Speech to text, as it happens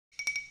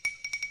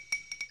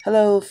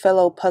Hello,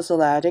 fellow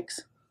puzzle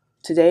addicts.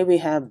 Today we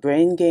have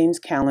Brain Games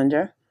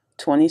Calendar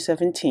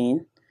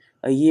 2017,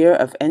 a year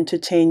of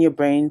entertain your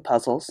brain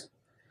puzzles.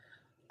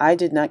 I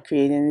did not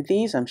create any of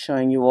these. I'm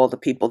showing you all the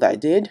people that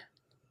did.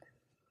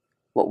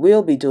 What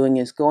we'll be doing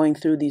is going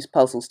through these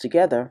puzzles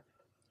together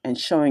and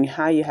showing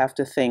how you have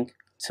to think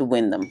to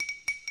win them.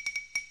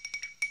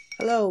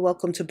 Hello,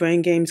 welcome to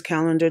Brain Games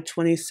Calendar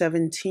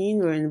 2017.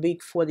 We're in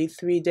week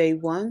 43, day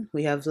 1.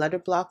 We have letter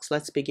blocks.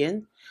 Let's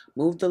begin.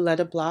 Move the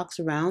letter blocks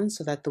around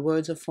so that the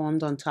words are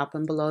formed on top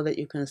and below that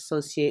you can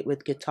associate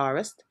with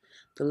guitarist.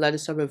 The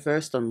letters are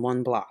reversed on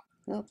one block.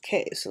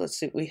 Okay, so let's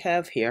see what we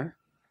have here.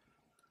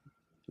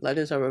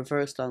 Letters are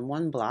reversed on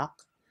one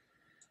block.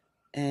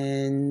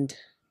 And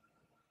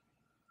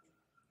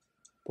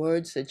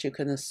words that you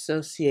can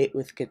associate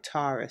with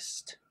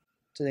guitarist.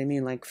 Do they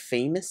mean like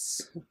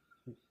famous?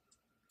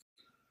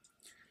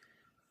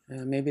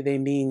 Maybe they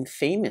mean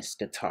famous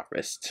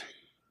guitarist.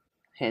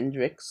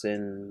 Hendrix,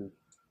 and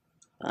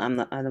I'm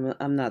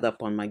not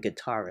up on my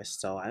guitarist,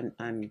 so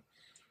I'm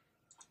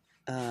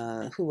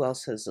who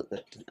else has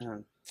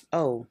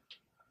oh,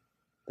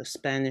 the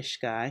Spanish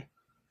guy,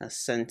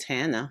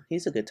 Santana.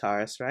 He's a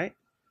guitarist, right?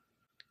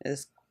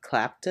 Is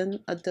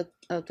Clapton a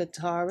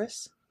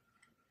guitarist?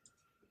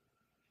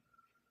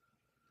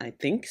 I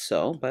think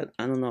so, but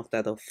I don't know if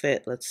that'll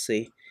fit. Let's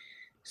see.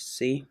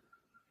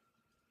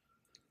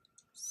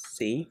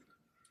 C-L-A.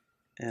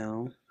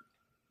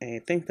 I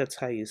think that's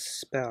how you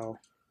spell.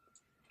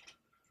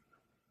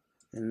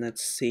 And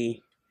let's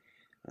see.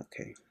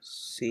 Okay,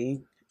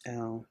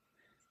 C-L.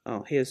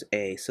 Oh, here's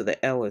A. So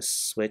the L is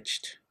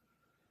switched.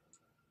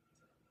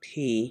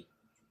 P.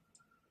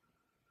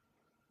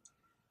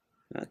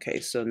 Okay,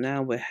 so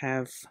now we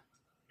have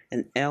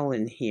an L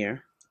in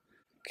here.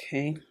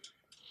 Okay.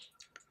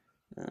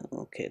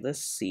 Okay,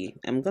 let's see.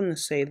 I'm going to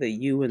say the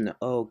U and the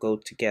O go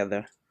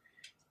together.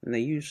 And they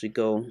usually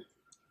go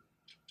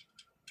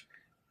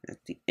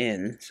at the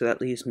end. So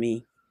that leaves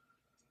me,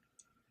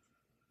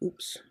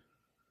 oops,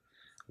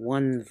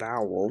 one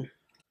vowel.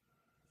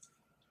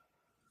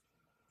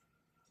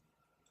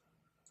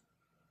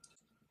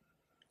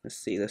 Let's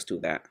see, let's do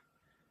that.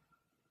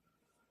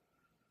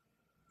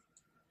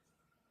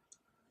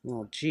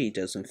 Well, G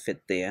doesn't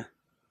fit there.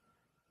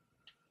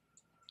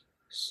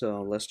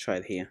 So let's try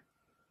it here.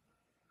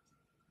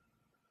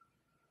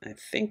 I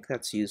think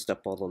that's used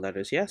up all the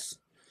letters, yes?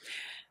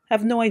 I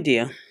have no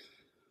idea.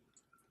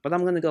 But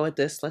I'm going to go with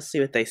this. Let's see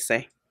what they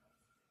say.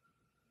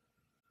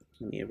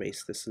 Let me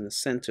erase this in the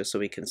center so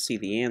we can see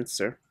the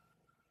answer.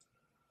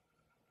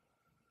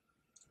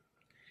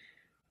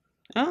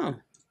 Oh.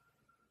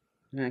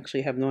 I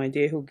actually have no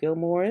idea who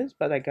Gilmore is,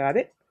 but I got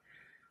it.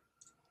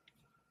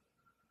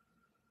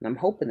 I'm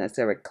hoping that's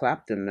Eric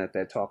Clapton that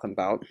they're talking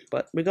about,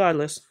 but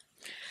regardless.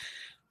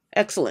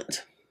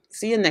 Excellent.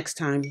 See you next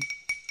time.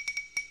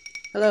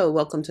 Hello,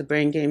 welcome to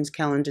Brain Games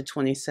Calendar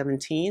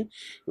 2017.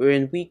 We're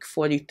in week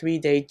 43,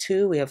 day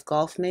 2. We have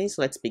golf maze.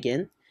 Let's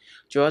begin.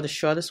 Draw the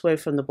shortest way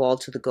from the ball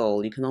to the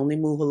goal. You can only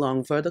move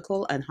along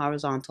vertical and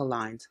horizontal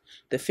lines.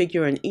 The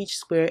figure in each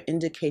square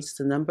indicates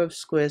the number of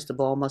squares the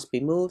ball must be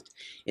moved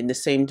in the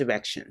same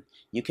direction.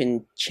 You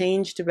can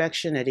change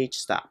direction at each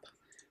stop.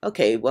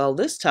 Okay, well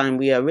this time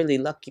we are really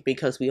lucky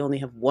because we only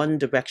have one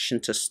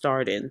direction to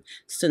start in.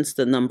 Since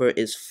the number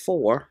is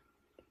 4,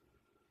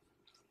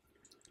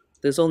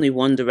 there's only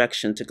one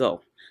direction to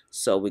go.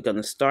 So we're going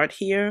to start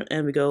here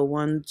and we go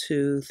 1,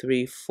 2,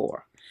 3,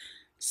 4.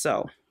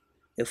 So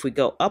if we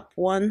go up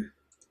 1,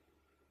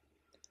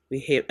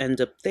 we end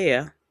up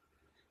there.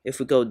 If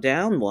we go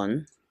down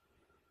 1,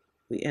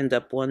 we end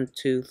up 1,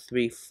 2,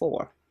 3,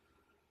 4.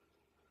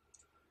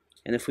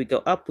 And if we go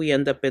up, we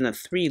end up in a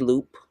 3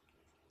 loop.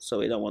 So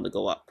we don't want to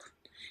go up.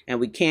 And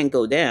we can't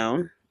go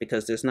down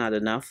because there's not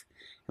enough.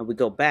 And we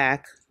go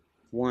back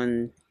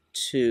 1,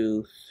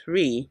 2,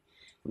 3.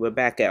 We're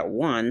back at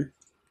 1.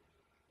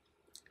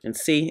 And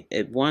see,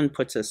 1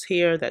 puts us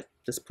here.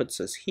 This puts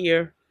us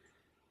here.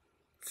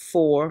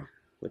 4,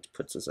 which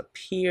puts us up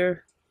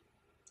here.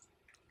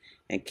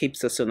 And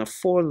keeps us in a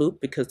 4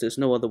 loop because there's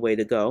no other way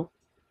to go.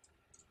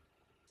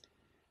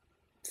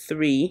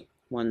 3,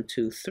 1,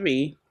 2,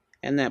 3.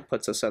 And that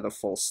puts us at a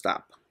full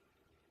stop.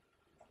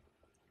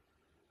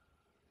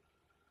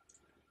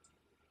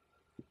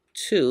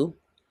 2,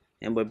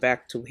 and we're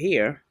back to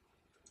here,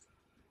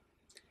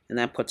 and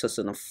that puts us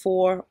in a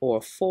 4 or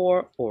a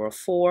 4 or a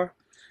 4,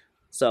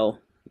 so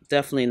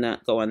definitely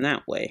not going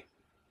that way.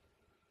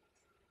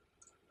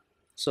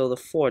 So the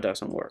 4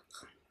 doesn't work.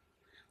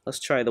 Let's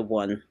try the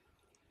 1.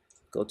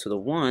 Go to the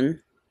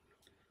 1,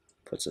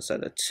 puts us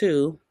at a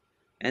 2,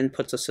 and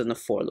puts us in the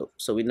 4 loop,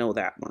 so we know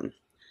that one.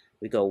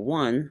 We go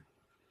 1,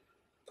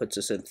 puts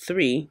us in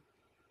 3,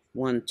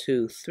 1,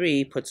 2,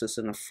 3, puts us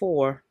in a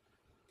 4,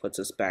 puts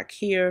us back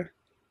here,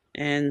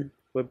 and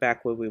we're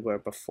back where we were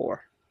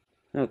before.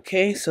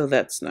 Okay, so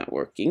that's not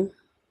working.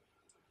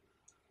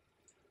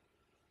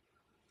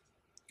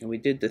 And we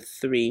did the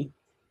 3.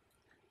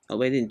 Oh,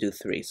 we didn't do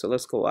 3, so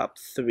let's go up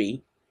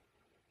 3.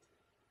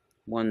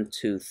 1,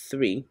 2,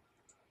 3.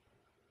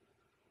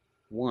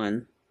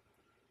 1,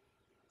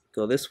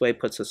 go this way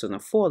puts us in a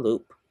for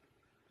loop.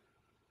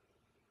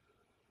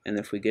 And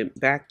if we get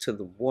back to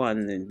the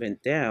 1 and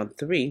went down,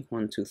 3,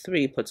 1, 2,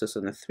 3 puts us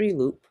in a 3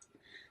 loop.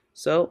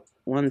 So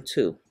 1,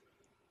 2.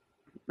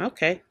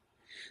 Okay,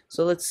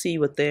 so let's see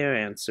what their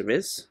answer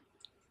is.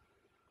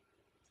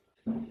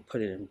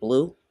 Put it in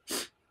blue.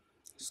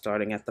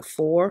 Starting at the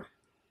 4,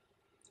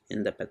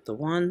 end up at the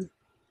 1,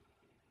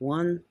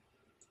 1,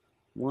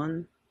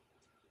 1,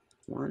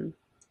 1,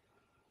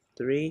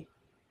 3,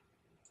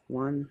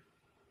 1,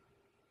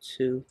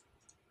 2,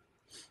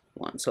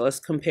 1. So let's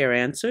compare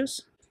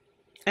answers.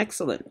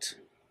 Excellent.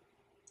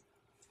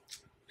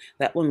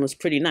 That one was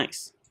pretty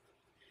nice.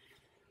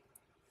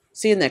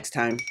 See you next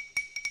time.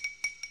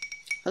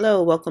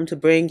 Hello, welcome to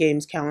Brain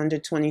Games Calendar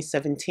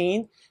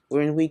 2017.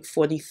 We're in week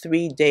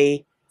 43,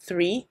 day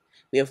 3.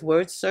 We have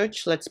word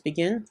search. Let's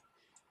begin.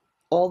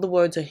 All the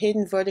words are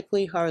hidden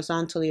vertically,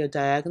 horizontally, or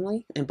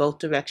diagonally in both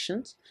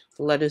directions.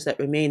 The letters that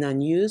remain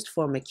unused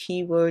form a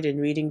keyword in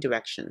reading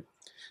direction.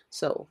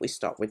 So we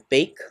start with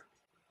bake,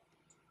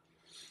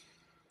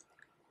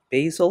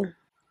 basil,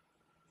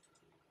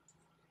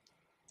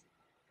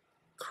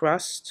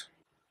 crust,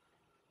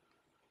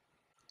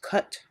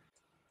 cut,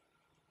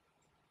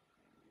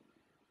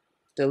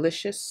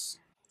 delicious,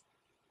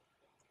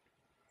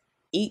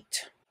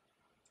 eat,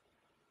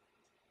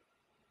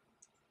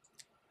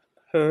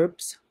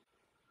 herbs,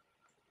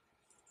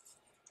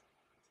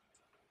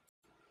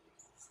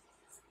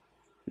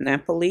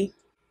 Napoli,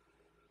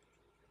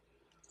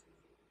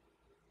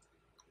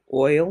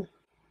 oil,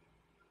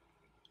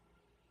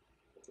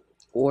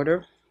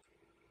 order,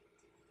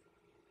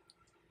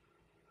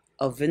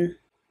 oven,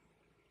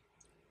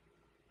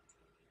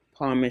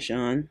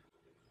 Parmesan,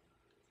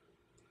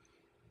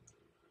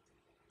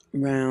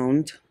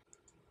 round,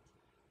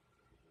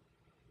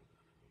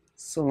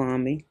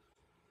 salami,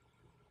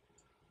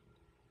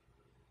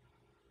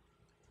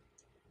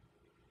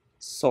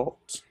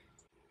 salt,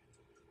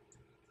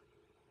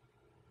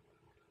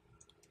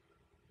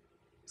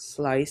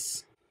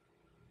 slice,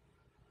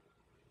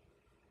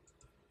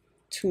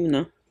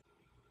 tuna,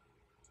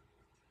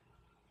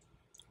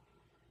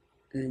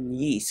 and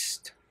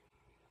yeast.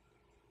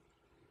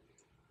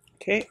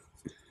 Okay,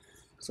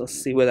 so let's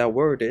see what our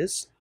word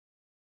is.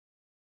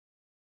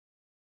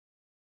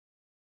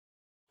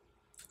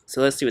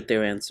 So let's see what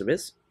their answer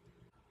is.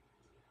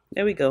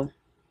 There we go.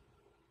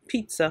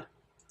 Pizza.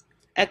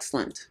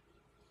 Excellent.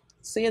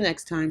 See you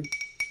next time.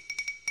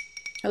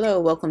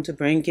 Hello, welcome to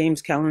Brain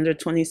Games Calendar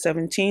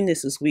 2017.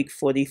 This is week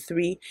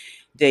 43,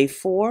 day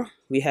 4.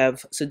 We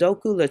have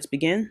Sudoku. Let's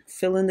begin.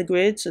 Fill in the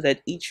grid so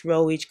that each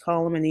row, each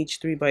column, and each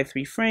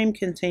 3x3 frame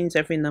contains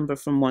every number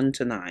from 1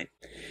 to 9.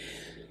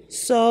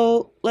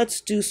 So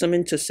let's do some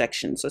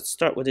intersections. Let's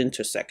start with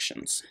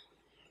intersections.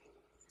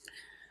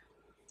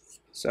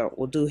 So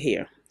we'll do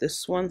here.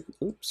 This one,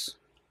 oops.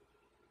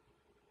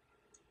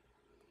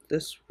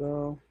 This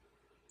row,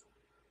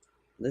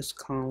 this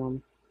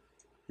column,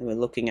 and we're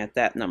looking at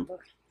that number.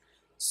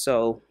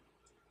 So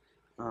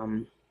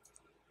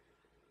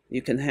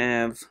we can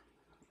have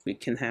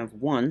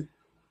 1.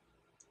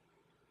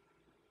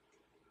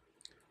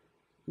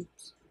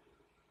 Oops.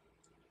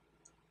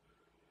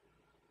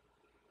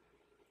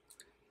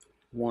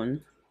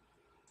 1,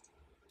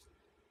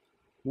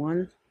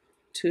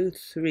 2,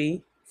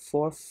 3,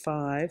 4,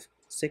 5,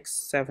 6,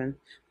 7.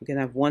 We can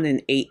have 1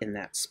 and 8 in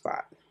that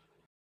spot.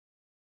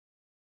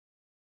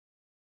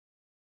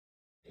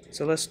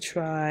 So let's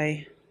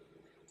try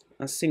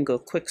a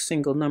quick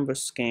single number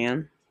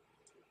scan.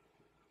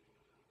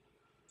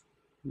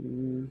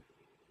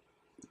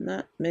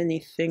 Not many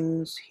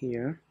things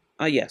here.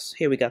 Oh yes,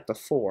 here we got the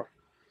 4.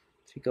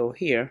 If you go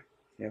here,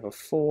 we have a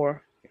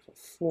 4, we have a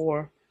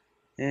 4,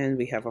 and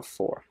we have a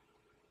 4.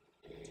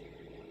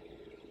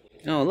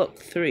 Oh look,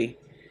 3.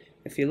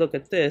 If you look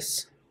at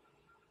this,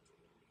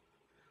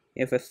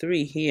 you have a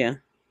 3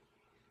 here,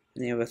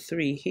 and you have a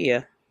 3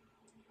 here,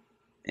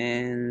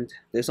 and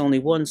there's only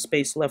one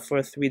space left for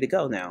a 3 to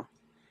go now.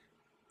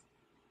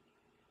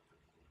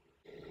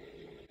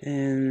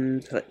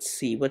 And let's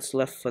see what's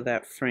left for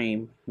that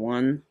frame.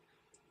 1,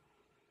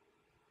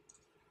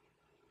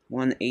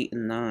 8,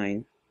 and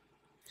 9.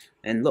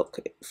 And look,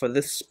 for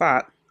this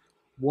spot,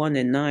 1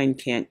 and 9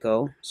 can't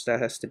go, so that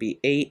has to be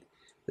 8.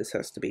 This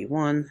has to be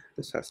 1.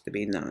 This has to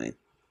be 9.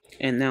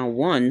 And now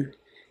 1,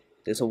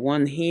 there's a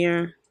 1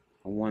 here,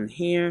 a 1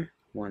 here,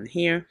 1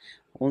 here.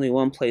 Only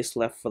one place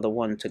left for the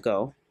 1 to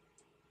go,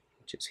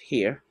 which is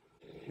here.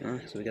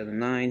 So we got a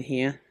 9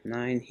 here,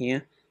 9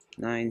 here,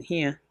 9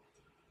 here.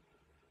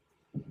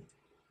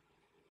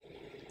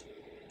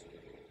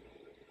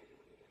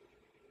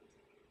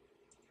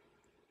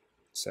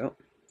 So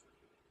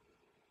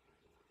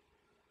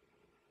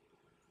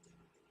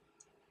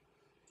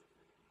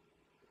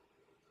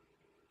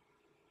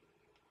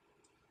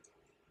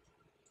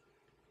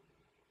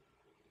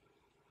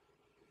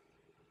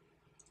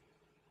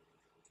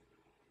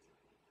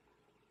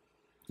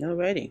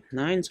alrighty,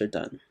 9s are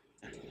done.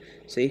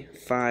 See,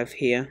 5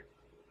 here,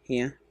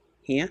 here,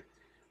 here.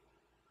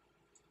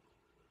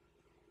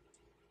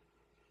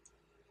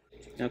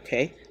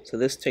 Okay, so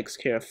this takes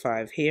care of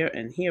 5 here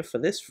and here for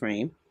this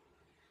frame.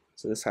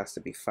 So this has to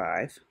be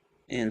 5.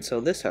 And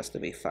so this has to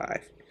be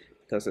 5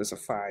 because there's a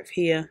 5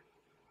 here,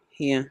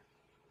 here,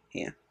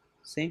 here.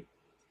 See?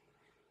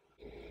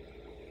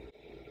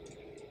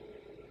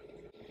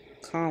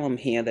 Column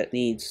here that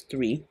needs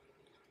 3.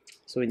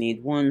 So we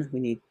need 1, we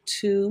need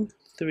 2,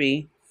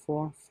 3,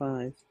 4,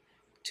 5,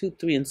 2,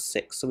 3, and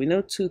 6. So we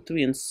know 2,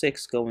 3, and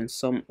 6 go in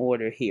some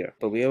order here,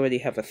 but we already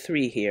have a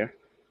 3 here.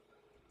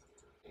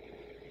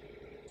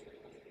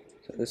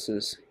 So this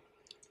is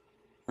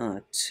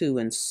 2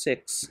 and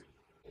 6.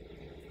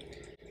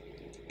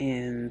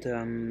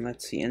 And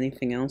let's see,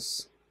 anything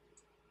else?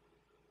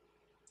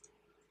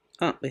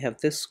 Oh, we have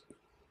this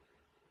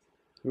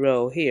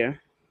row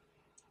here.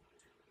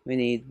 We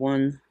need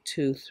 1,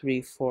 2,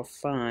 3, 4,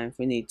 5.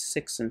 We need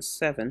 6 and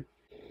 7.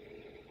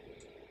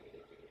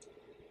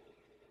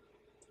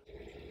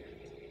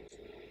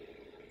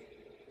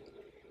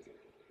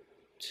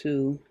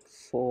 Two,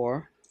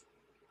 4,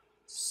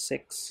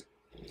 6.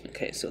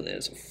 Okay, so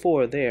there's a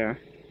 4 there.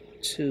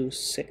 2,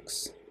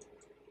 6.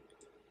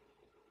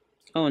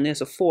 Oh, and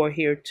there's a 4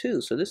 here too.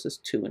 So this is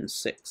 2 and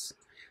 6.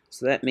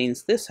 So that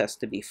means this has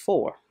to be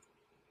 4.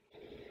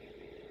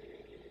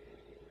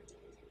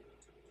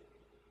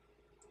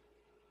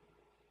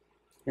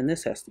 And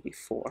this has to be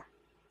 4.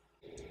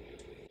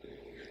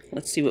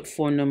 Let's see what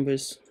 5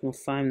 numbers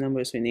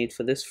we need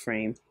for this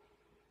frame.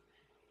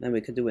 Then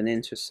we could do an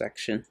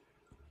intersection.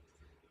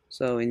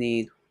 So we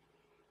need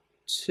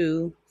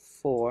 2,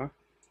 4,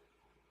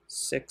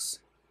 6,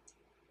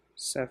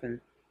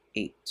 7,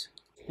 8.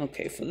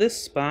 Okay, for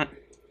this spot,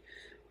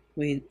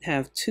 we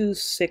have 2,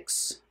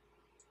 6,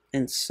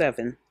 and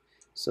 7.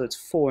 So it's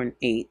 4 and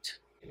 8.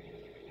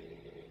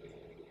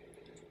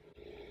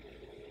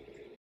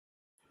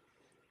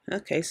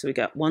 Okay, so we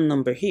got one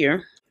number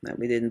here that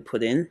we didn't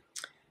put in.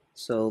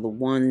 So the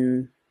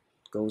 1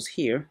 goes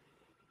here.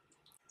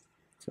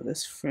 For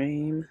this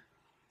frame,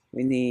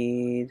 we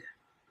need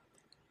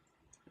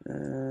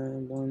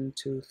 1,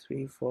 2,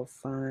 3, 4,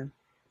 5,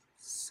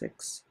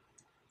 6,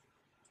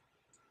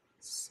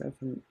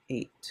 7,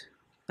 8.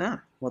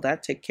 Well,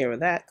 that take care of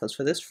that, because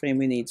for this frame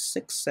we need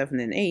 6, 7,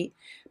 and 8,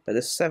 but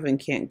the 7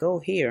 can't go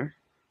here.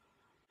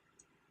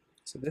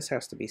 So this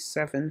has to be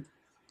 7,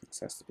 this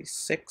has to be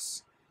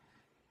 6.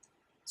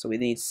 So we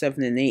need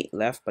 7 and 8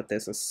 left, but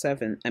there's a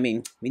 7. I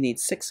mean, we need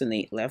 6 and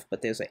 8 left,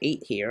 but there's an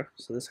 8 here.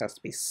 So this has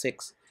to be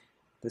 6.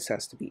 This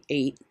has to be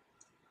 8.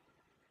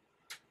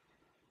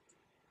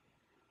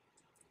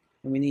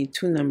 And we need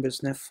 2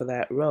 numbers left for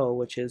that row,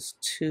 which is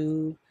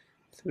 2,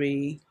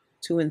 3,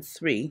 2 and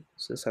 3.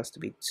 So this has to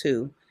be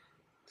 2,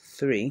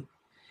 3.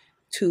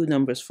 2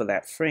 numbers for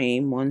that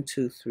frame. 1,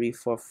 2, 3,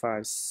 4,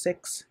 5,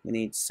 6. We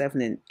need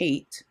 7 and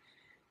 8.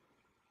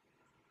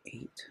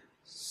 8,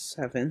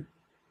 7.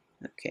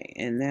 Okay,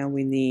 and now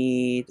we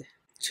need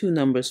 2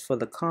 numbers for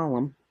the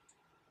column.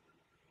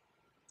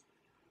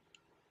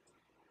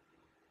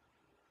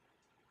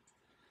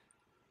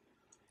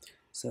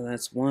 So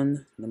that's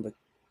 1,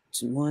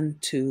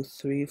 2,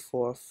 3,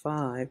 4,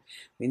 5.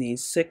 We need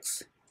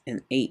 6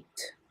 and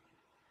 8.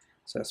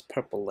 So that's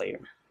purple layer.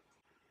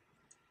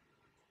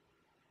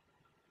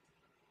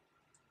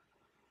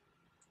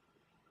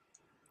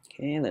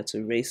 Okay, let's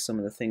erase some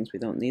of the things we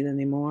don't need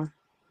anymore.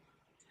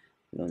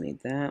 We don't need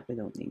that, we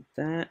don't need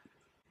that.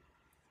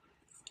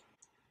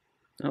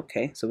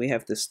 Okay, so we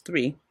have this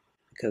 3,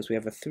 because we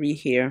have a 3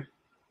 here,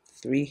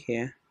 3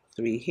 here,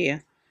 3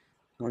 here.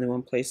 Only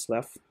one place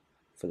left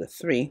for the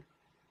 3.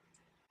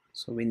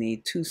 So we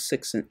need 2,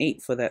 6, and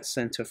 8 for that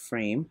center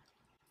frame.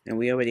 And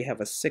we already have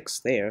a 6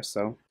 there,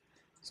 so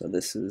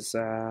this is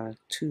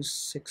 2,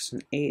 6,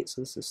 and 8.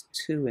 So this is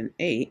 2 and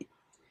 8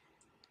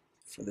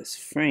 for this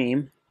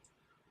frame.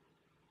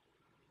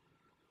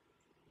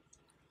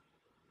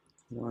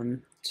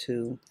 1,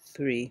 2,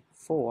 3,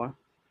 4,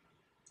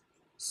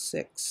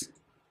 6.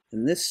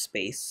 In this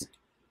space,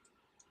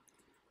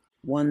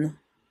 1,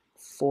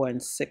 4,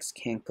 and 6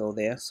 can't go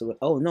there. So,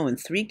 oh no, and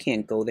 3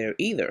 can't go there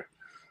either.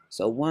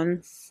 So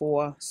 1,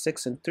 4,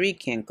 6, and 3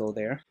 can't go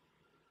there.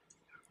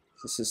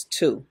 This is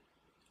 2.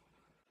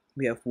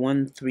 We have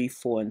 1, 3,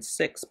 4, and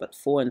 6, but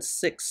 4 and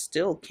 6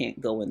 still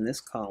can't go in this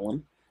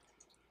column.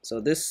 So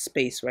this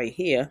space right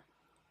here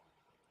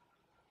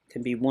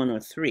can be 1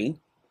 or 3.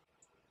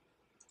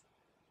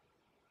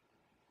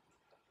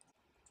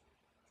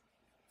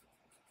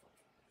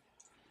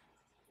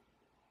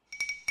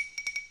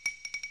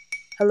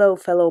 Hello,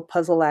 fellow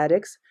puzzle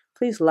addicts.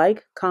 Please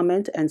like,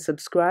 comment, and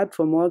subscribe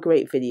for more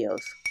great videos.